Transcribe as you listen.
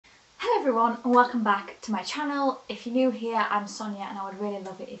everyone and welcome back to my channel. If you're new here, I'm Sonia and I would really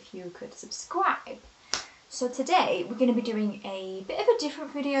love it if you could subscribe. So today we're going to be doing a bit of a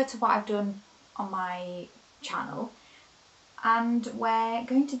different video to what I've done on my channel, and we're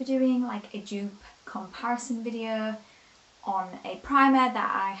going to be doing like a dupe comparison video on a primer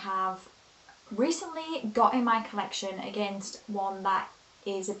that I have recently got in my collection against one that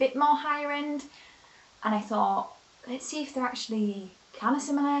is a bit more higher end, and I thought, let's see if they're actually kind of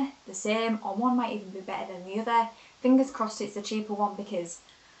similar, the same, or one might even be better than the other. Fingers crossed it's the cheaper one because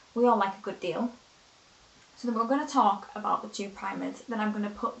we all like a good deal. So then we're going to talk about the two primers, then I'm going to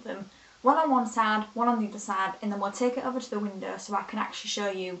put them one on one side, one on the other side, and then we'll take it over to the window so I can actually show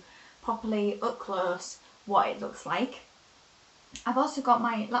you properly up close what it looks like. I've also got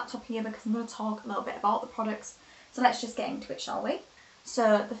my laptop here because I'm going to talk a little bit about the products, so let's just get into it, shall we?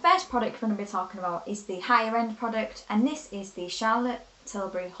 So the first product we're going to be talking about is the higher end product, and this is the Charlotte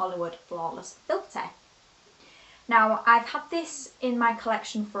Tilbury Hollywood Flawless Filter. Now I've had this in my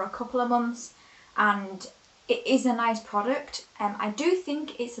collection for a couple of months and it is a nice product. I do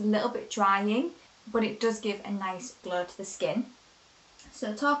think it's a little bit drying, but it does give a nice glow to the skin.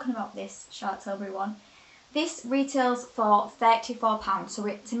 So talking about this Charlotte Tilbury one, this retails for £34, so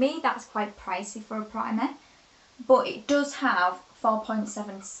to me that's quite pricey for a primer, but it does have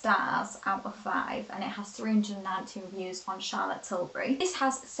 4.7 stars out of 5 and it has 390 reviews on Charlotte Tilbury. This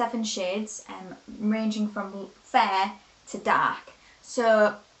has 7 shades ranging from fair to dark.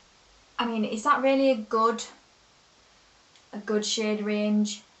 So I mean, is that really a good shade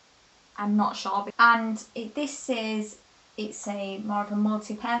range? I'm not sure. And this says it's a more of a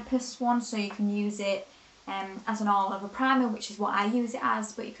multi-purpose one, so you can use it as an all-over primer, which is what I use it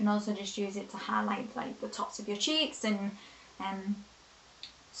as, but you can also just use it to highlight like the tops of your cheeks and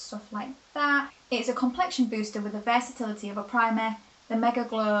stuff like that. It's a complexion booster with the versatility of a primer, the mega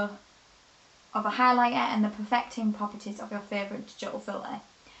glow of a highlighter, and the perfecting properties of your favourite digital filter.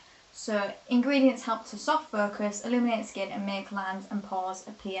 So ingredients help to soft focus, illuminate skin, and make lines and pores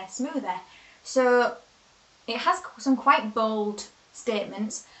appear smoother. So it has some quite bold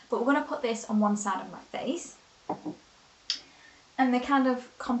statements, but we're going to put this on one side of my face. And the kind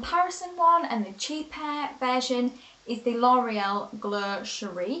of comparison one and the cheaper version is the L'Oreal Glow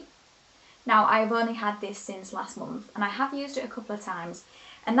Cherie. Now I've only had this since last month and I have used it a couple of times,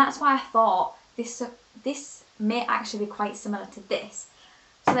 and that's why I thought this may actually be quite similar to this.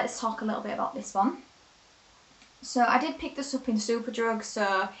 So let's talk a little bit about this one. So I did pick this up in Superdrug,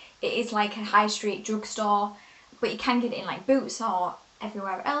 so it is like a high street drugstore, but you can get it in like Boots or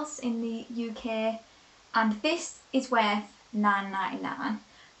everywhere else in the UK, and this is worth £9.99.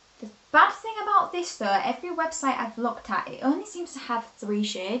 The bad thing about this though, every website I've looked at, it only seems to have 3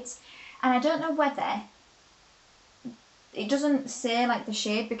 shades, and I don't know whether it doesn't say like the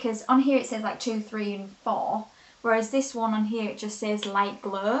shade, because on here it says like 2, 3 and 4, whereas this one on here it just says light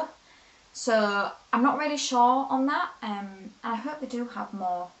glow. So I'm not really sure on that, and I hope they do have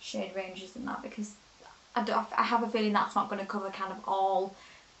more shade ranges than that, because I have a feeling that's not going to cover kind of all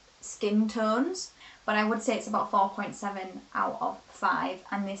skin tones. But I would say it's about 4.7 out of 5,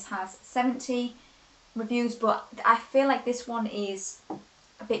 and this has 70 reviews, but I feel like this one is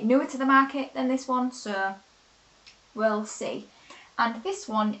a bit newer to the market than this one, so we'll see. And this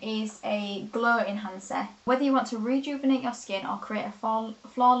one is a glow enhancer. Whether you want to rejuvenate your skin or create a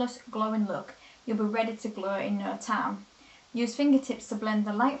flawless glowing look, you'll be ready to glow in no time. Use fingertips to blend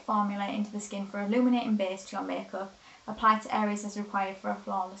the light formula into the skin for illuminating base to your makeup. Apply to areas as required for a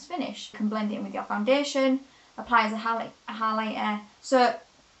flawless finish. You can blend it in with your foundation, apply as a highlighter. So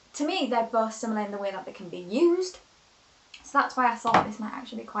to me they're both similar in the way that they can be used. So that's why I thought this might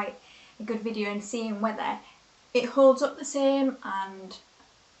actually be quite a good video in seeing whether it holds up the same and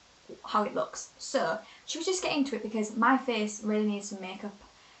how it looks. So should we just get into it, because my face really needs some makeup.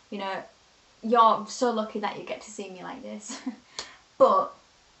 You know, you're so lucky that you get to see me like this. But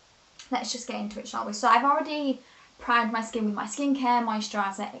let's just get into it, shall we? So I've already primed my skin with my skincare,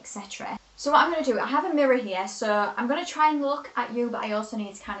 moisturiser, etc. So what I'm going to do, I have a mirror here, so I'm going to try and look at you, but I also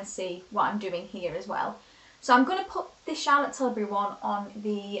need to kind of see what I'm doing here as well. So I'm going to put this Charlotte Tilbury one on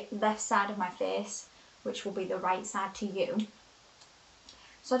the left side of my face, which will be the right side to you.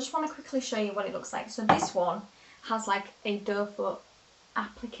 So I just want to quickly show you what it looks like. So this one has like a doe foot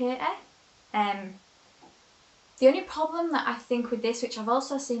applicator. The only problem that I think with this, which I've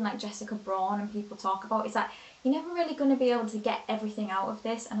also seen like Jessica Braun and people talk about, is that you're never really going to be able to get everything out of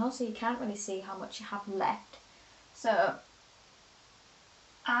this, and also you can't really see how much you have left. So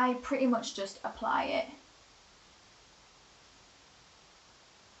I pretty much just apply it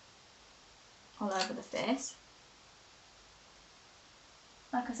all over the face.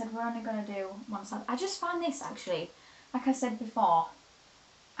 like I said, we're only going to do one side. I just find this actually, like I said before,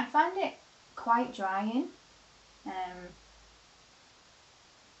 I find it quite drying.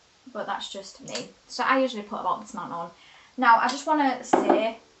 But that's just me. So I usually put about this amount on. Now I just want to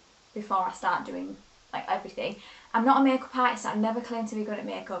say, before I start doing like everything, I'm not a makeup artist. I never claim to be good at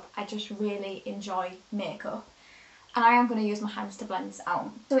makeup. I just really enjoy makeup. And I am going to use my hands to blend this out.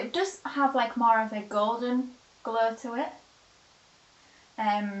 So it does have like more of a golden glow to it.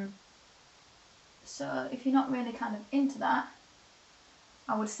 So if you're not really kind of into that,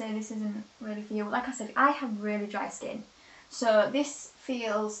 I would say this isn't really for you. Like I said, I have really dry skin. So this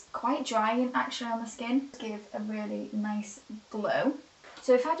feels quite drying actually on the skin. Give a really nice glow.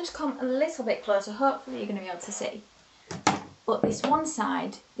 So if I just come a little bit closer, hopefully you're going to be able to see. But this one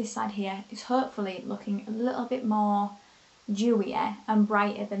side, this side here, is hopefully looking a little bit more dewier and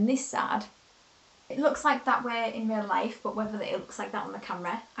brighter than this side. It looks like that way in real life, but whether it looks like that on the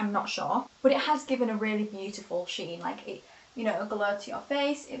camera, I'm not sure. But it has given a really beautiful sheen, like it, you know, a glow to your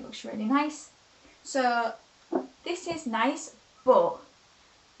face. It looks really nice. So this is nice, but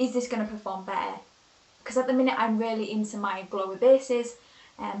is this going to perform better? Because at the minute I'm really into my glowy bases,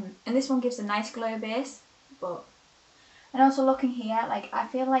 and this one gives a nice glow base, but... And also looking here, like I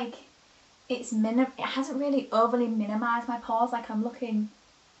feel like it hasn't really overly minimised my pores. Like I'm looking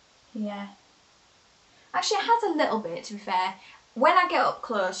here. Actually, it has a little bit, to be fair. When I get up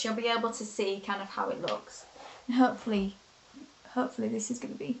close, you'll be able to see kind of how it looks. And hopefully this is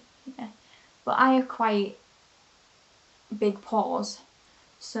going to be, yeah. But I have quite big pores,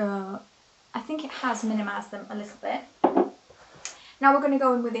 so I think it has minimised them a little bit. Now we're going to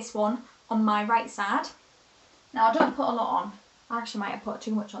go in with this one on my right side. Now I don't put a lot on. I actually might have put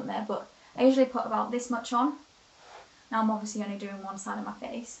too much on there, but I usually put about this much on. Now I'm obviously only doing one side of my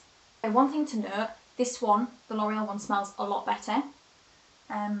face. One thing to note, this one, the L'Oreal one, smells a lot better.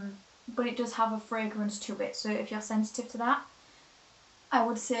 But it does have a fragrance to it, so if you're sensitive to that, I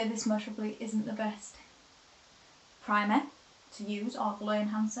would say this most probably isn't the best primer to use, or glow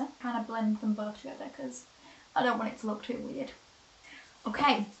enhancer. Kind of blend them both together because I don't want it to look too weird.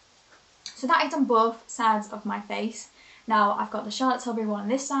 Okay, so that is on both sides of my face. Now I've got the Charlotte Tilbury one on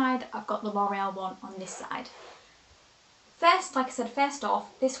this side, I've got the L'Oreal one on this side. First, like I said, first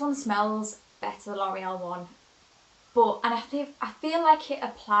off, this one smells better, the L'Oreal one. And I feel like it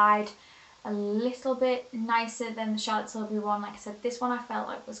applied a little bit nicer than the Charlotte Tilbury one. Like I said, this one I felt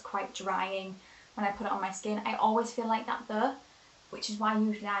like was quite drying when I put it on my skin. I always feel like that though, which is why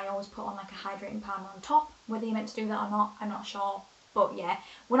usually I always put on like a hydrating primer on top. Whether you're meant to do that or not, I'm not sure. But yeah,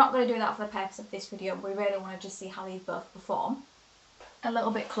 we're not going to do that for the purpose of this video. We really want to just see how these both perform. A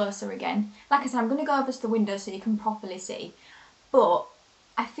little bit closer again. Like I said, I'm going to go over to the window so you can properly see. But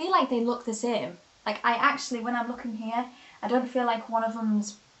I feel like they look the same. Like I actually, when I'm looking here, I don't feel like one of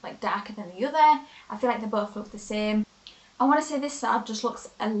them's like darker than the other. I feel like they both look the same. I want to say this side just looks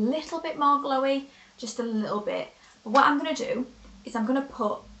a little bit more glowy, just a little bit. But what I'm going to do is I'm going to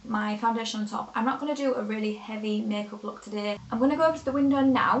put my foundation on top. I'm not going to do a really heavy makeup look today. I'm going to go over to the window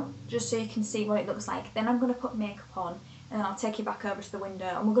now, just so you can see what it looks like. Then I'm going to put makeup on, and then I'll take you back over to the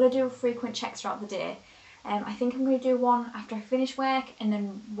window. And we're going to do frequent checks throughout the day. I think I'm going to do one after I finish work, and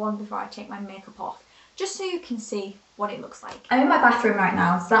then one before I take my makeup off, just so you can see what it looks like. I'm in my bathroom right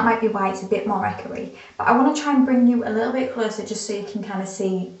now, so that might be why it's a bit more echoey. But I want to try and bring you a little bit closer, just so you can kind of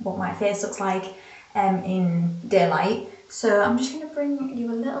see what my face looks like in daylight. So I'm just going to bring you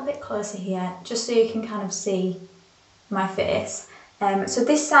a little bit closer here, just so you can kind of see my face. So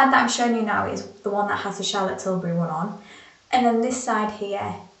this side that I'm showing you now is the one that has the Charlotte Tilbury one on. And then this side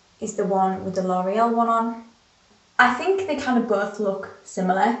here is the one with the L'Oreal one on. I think they kind of both look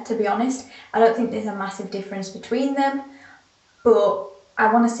similar, to be honest. I don't think there's a massive difference between them, but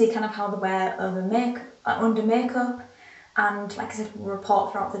I want to see kind of how they wear under makeup. And like I said, we'll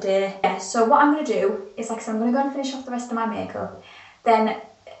report throughout the day. Yeah, so what I'm going to do is, like I said, I'm going to go and finish off the rest of my makeup. Then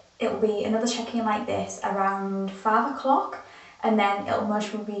it'll be another check-in like this around 5 o'clock. And then it'll most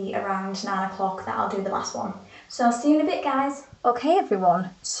probably be around 9 o'clock that I'll do the last one. So I'll see you in a bit, guys. Okay, everyone.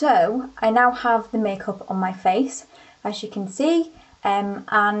 So I now have the makeup on my face, as you can see.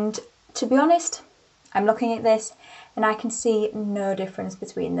 And to be honest, I'm looking at this and I can see no difference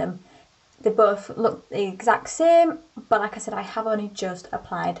between them. They both look the exact same, but like I said, I have only just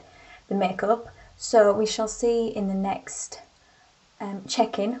applied the makeup. So we shall see in the next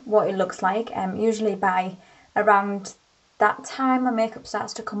check-in what it looks like. Usually by around that time, my makeup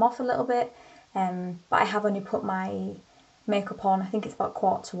starts to come off a little bit. But I have only put my makeup on, I think it's about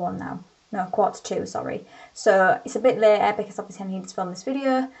 1:45 now. No, 1:45, sorry. So it's a bit later because obviously I need to film this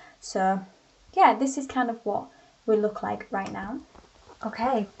video. So yeah, this is kind of what we look like right now.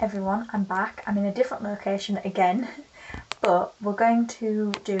 Okay everyone, I'm back. I'm in a different location again, but we're going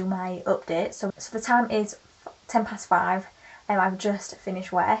to do my update. So the time is 5:10 and I've just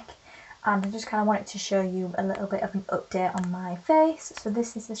finished work, and I just kind of wanted to show you a little bit of an update on my face. So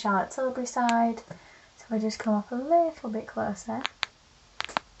this is the Charlotte Tilbury side. So I just come up a little bit closer.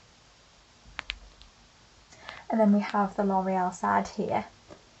 And then we have the L'Oreal side here.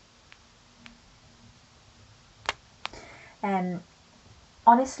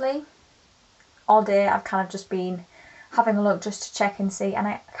 Honestly, all day I've kind of just been having a look just to check and see, and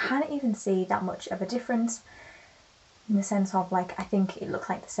I can't even see that much of a difference in the sense of, like, I think it looked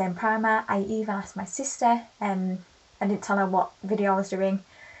like the same primer. I even asked my sister, I didn't tell her what video I was doing,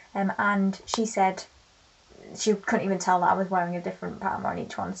 and she said she couldn't even tell that I was wearing a different primer on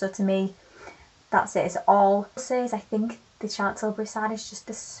each one. So to me, that's it. It's all I'll say is I think the Charlotte Tilbury side is just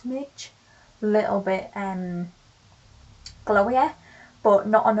a smidge, little bit glowier, but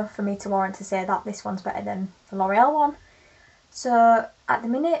not enough for me to warrant to say that this one's better than the L'Oreal one. So at the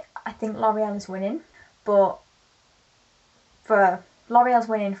minute, I think L'Oreal is winning, but for L'Oreal's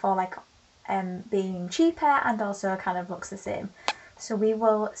winning for like being cheaper and also kind of looks the same. So we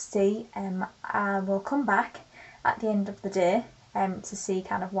will see. I will come back at the end of the day to see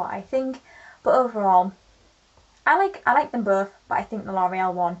kind of what I think. But overall, I like them both, but I think the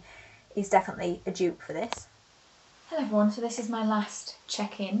L'Oreal one is definitely a dupe for this. Hello everyone, so this is my last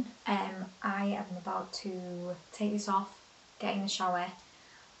check-in. I am about to take this off, get in the shower,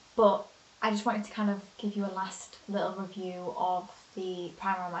 but I just wanted to kind of give you a last little review of the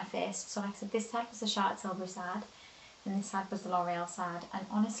primer on my face. So like I said, this side was the Charlotte Tilbury side, and this side was the L'Oreal side, and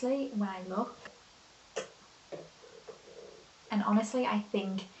honestly, when I look, I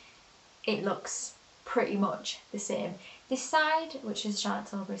think it looks pretty much the same. This side, which is Charlotte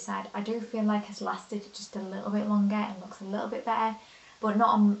Tilbury side, I do feel like has lasted just a little bit longer and looks a little bit better, but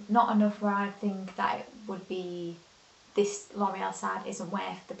not enough where I think that it would be, this L'Oreal side isn't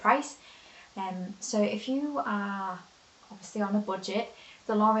worth the price. So if you are obviously on a budget,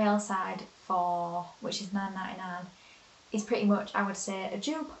 the L'Oreal side, for which is £9.99, is pretty much, I would say, a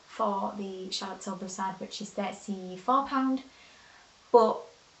dupe for the Charlotte Tilbury side, which is £34. But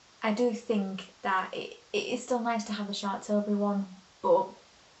I do think that it is still nice to have the Charlotte Tilbury one, but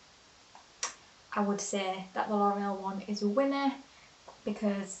I would say that the L'Oreal one is a winner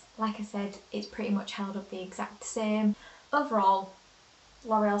because, like I said, it's pretty much held up the exact same. Overall,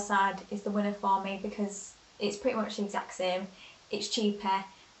 L'Oreal side is the winner for me because it's pretty much the exact same, it's cheaper,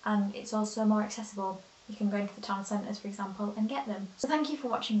 and it's also more accessible. You can go into the town centres, for example, and get them. So thank you for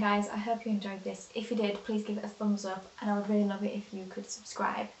watching, guys. I hope you enjoyed this. If you did, please give it a thumbs up, and I would really love it if you could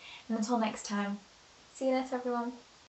subscribe. And until next time, see you later everyone.